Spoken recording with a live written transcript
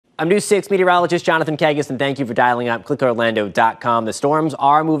I'm News 6 meteorologist Jonathan Kagas, and thank you for dialing up clickorlando.com. The storms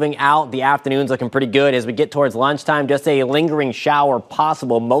are moving out. The afternoon's looking pretty good as we get towards lunchtime. Just a lingering shower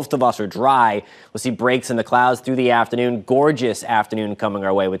possible. Most of us are dry. We'll see breaks in the clouds through the afternoon. Gorgeous afternoon coming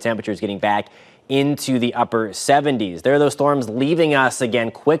our way with temperatures getting back into the upper 70s. There are those storms leaving us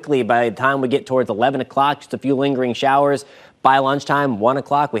again quickly by the time we get towards 11 o'clock. Just a few lingering showers. By lunchtime, 1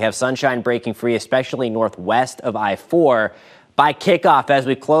 o'clock, we have sunshine breaking free, especially northwest of I-4. By kickoff, as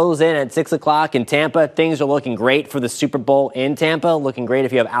we close in at 6 o'clock in Tampa, things are looking great for the Super Bowl in Tampa. Looking great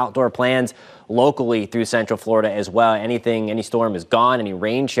if you have outdoor plans locally through Central Florida as well. Any storm is gone. Any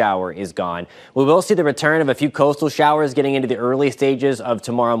rain shower is gone. We will see the return of a few coastal showers getting into the early stages of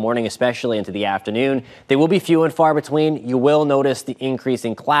tomorrow morning, especially into the afternoon. They will be few and far between. You will notice the increase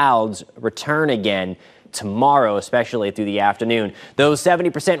in clouds return again tomorrow, especially through the afternoon. Those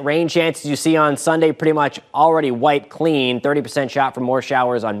 70% rain chances you see on Sunday pretty much already wiped clean. 30% shot for more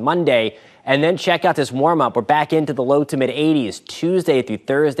showers on Monday. And then check out this warm-up. We're back into the low to mid 80s Tuesday through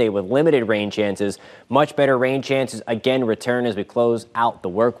Thursday with limited rain chances. Much better rain chances again return as we close out the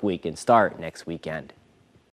work week and start next weekend.